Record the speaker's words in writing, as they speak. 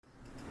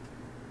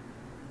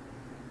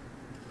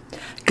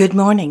Good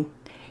morning.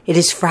 It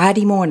is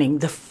Friday morning,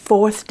 the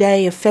 4th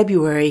day of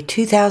February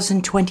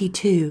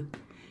 2022,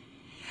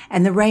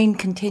 and the rain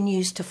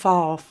continues to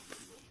fall,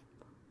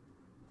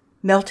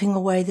 melting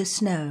away the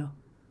snow,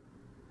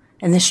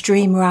 and the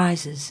stream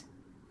rises.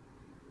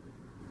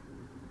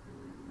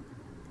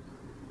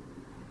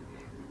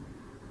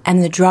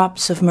 And the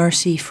drops of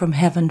mercy from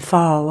heaven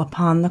fall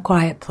upon the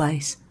quiet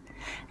place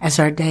as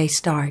our day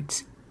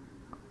starts.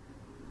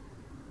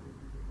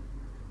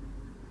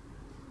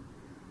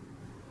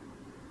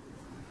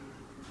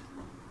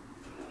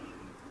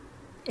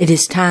 It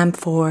is time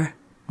for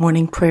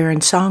morning prayer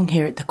and song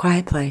here at the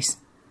Quiet Place,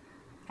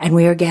 and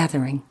we are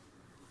gathering.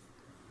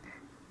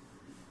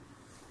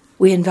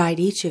 We invite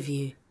each of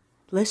you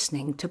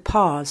listening to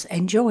pause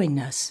and join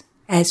us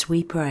as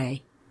we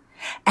pray,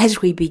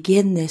 as we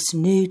begin this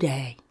new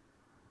day.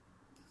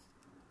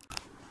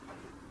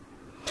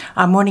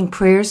 Our morning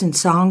prayers and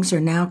songs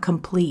are now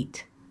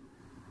complete,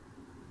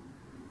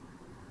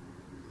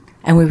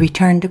 and we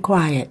return to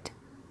quiet,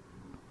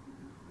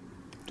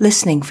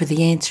 listening for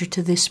the answer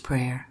to this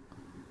prayer.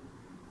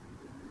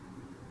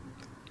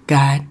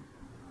 God,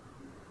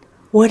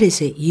 what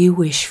is it you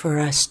wish for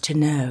us to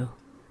know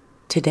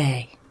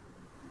today?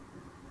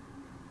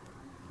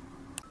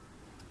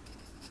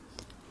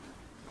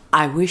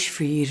 I wish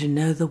for you to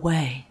know the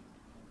way.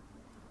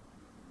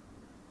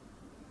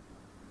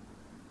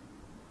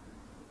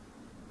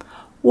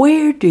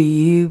 Where do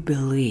you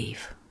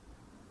believe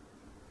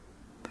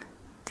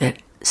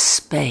that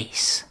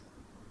space,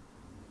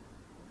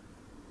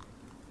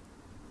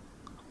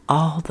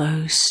 all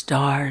those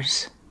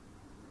stars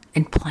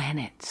and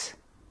planets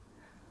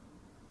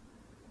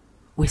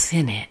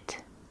within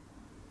it,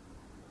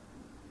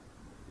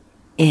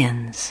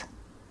 ends?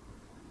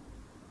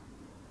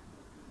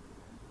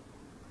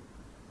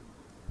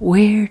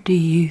 Where do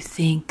you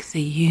think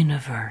the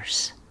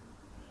universe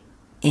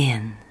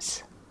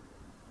ends?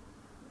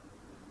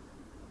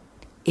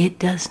 It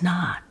does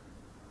not.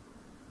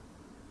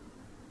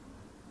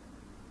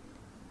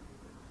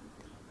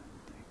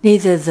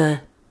 Neither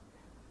the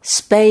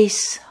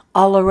space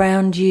all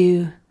around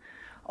you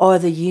or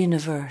the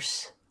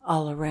universe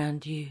all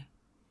around you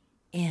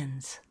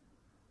ends.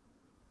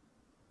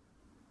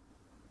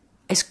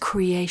 As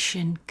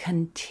creation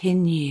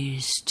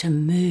continues to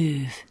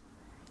move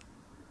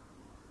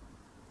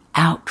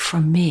out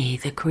from me,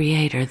 the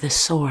Creator, the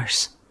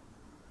Source,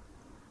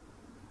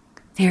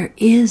 there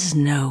is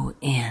no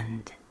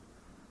end.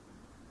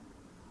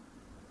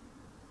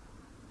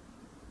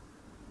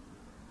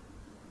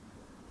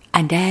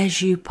 And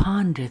as you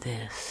ponder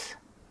this,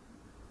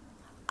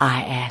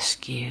 I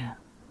ask you,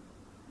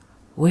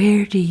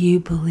 where do you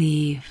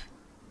believe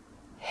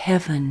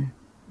heaven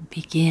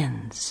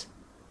begins?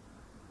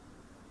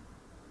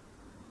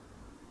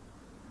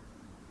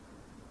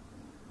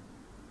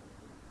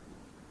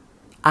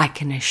 I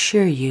can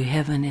assure you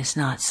heaven is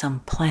not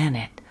some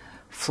planet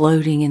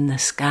floating in the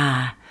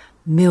sky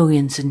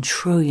millions and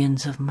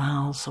trillions of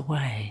miles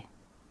away.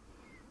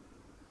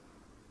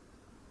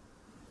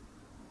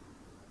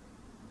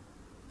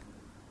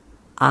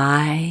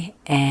 I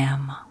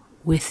am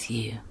with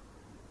you.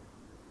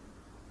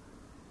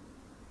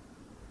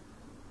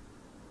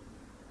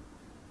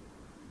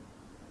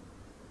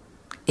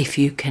 If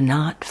you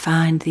cannot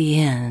find the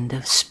end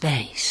of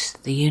space,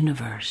 the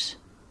universe,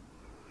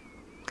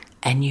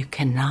 and you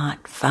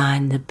cannot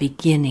find the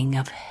beginning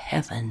of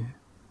heaven,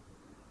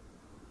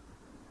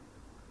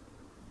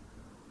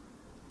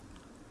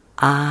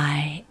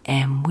 I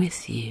am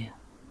with you.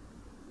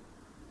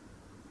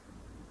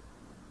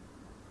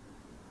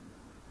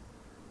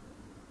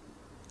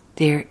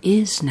 There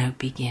is no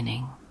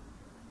beginning.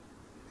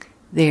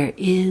 There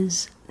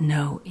is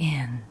no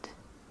end.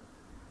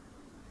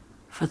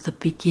 For the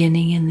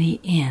beginning and the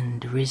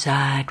end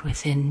reside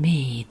within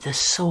me, the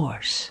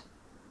source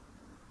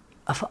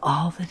of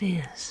all that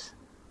is.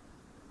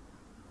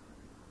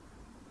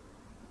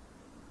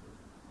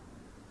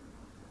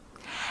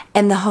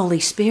 And the Holy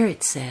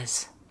Spirit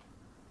says,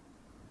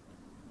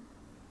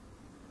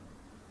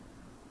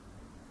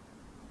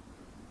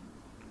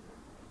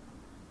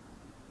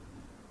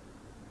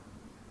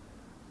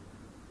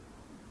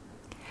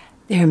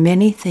 there are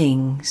many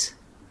things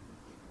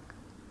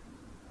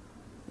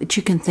that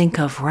you can think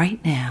of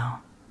right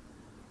now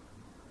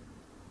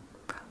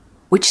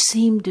which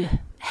seem to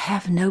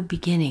have no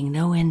beginning,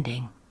 no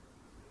ending.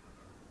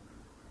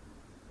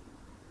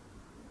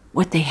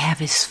 What they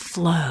have is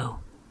flow.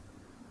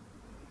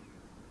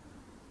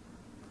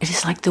 It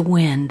is like the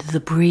wind,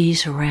 the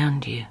breeze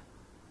around you.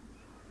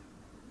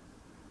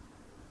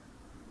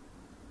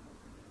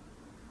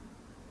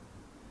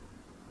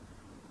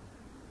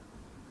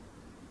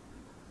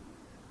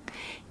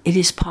 It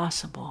is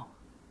possible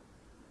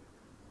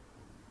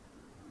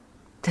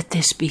that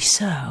this be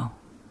so,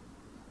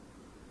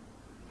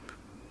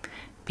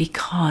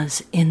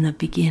 because in the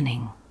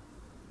beginning,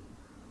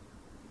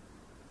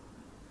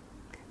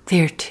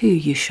 there too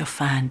you shall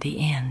find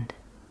the end.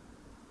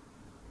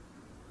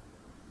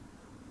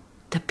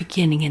 The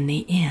beginning and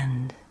the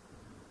end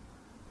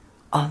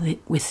are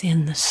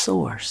within the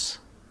source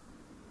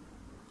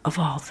of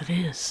all that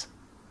is.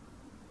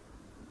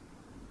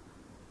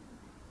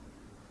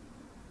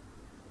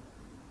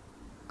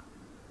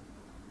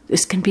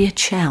 This can be a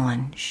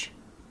challenge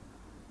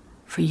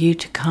for you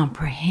to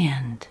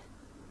comprehend,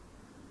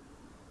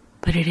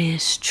 but it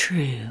is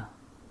true.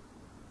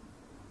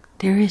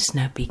 There is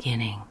no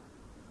beginning,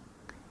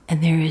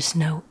 and there is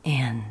no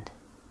end.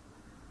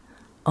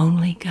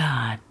 Only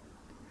God,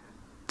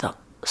 the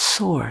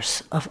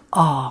source of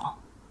all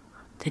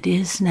that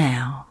is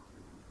now,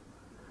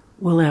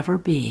 will ever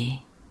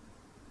be,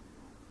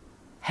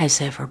 has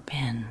ever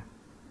been.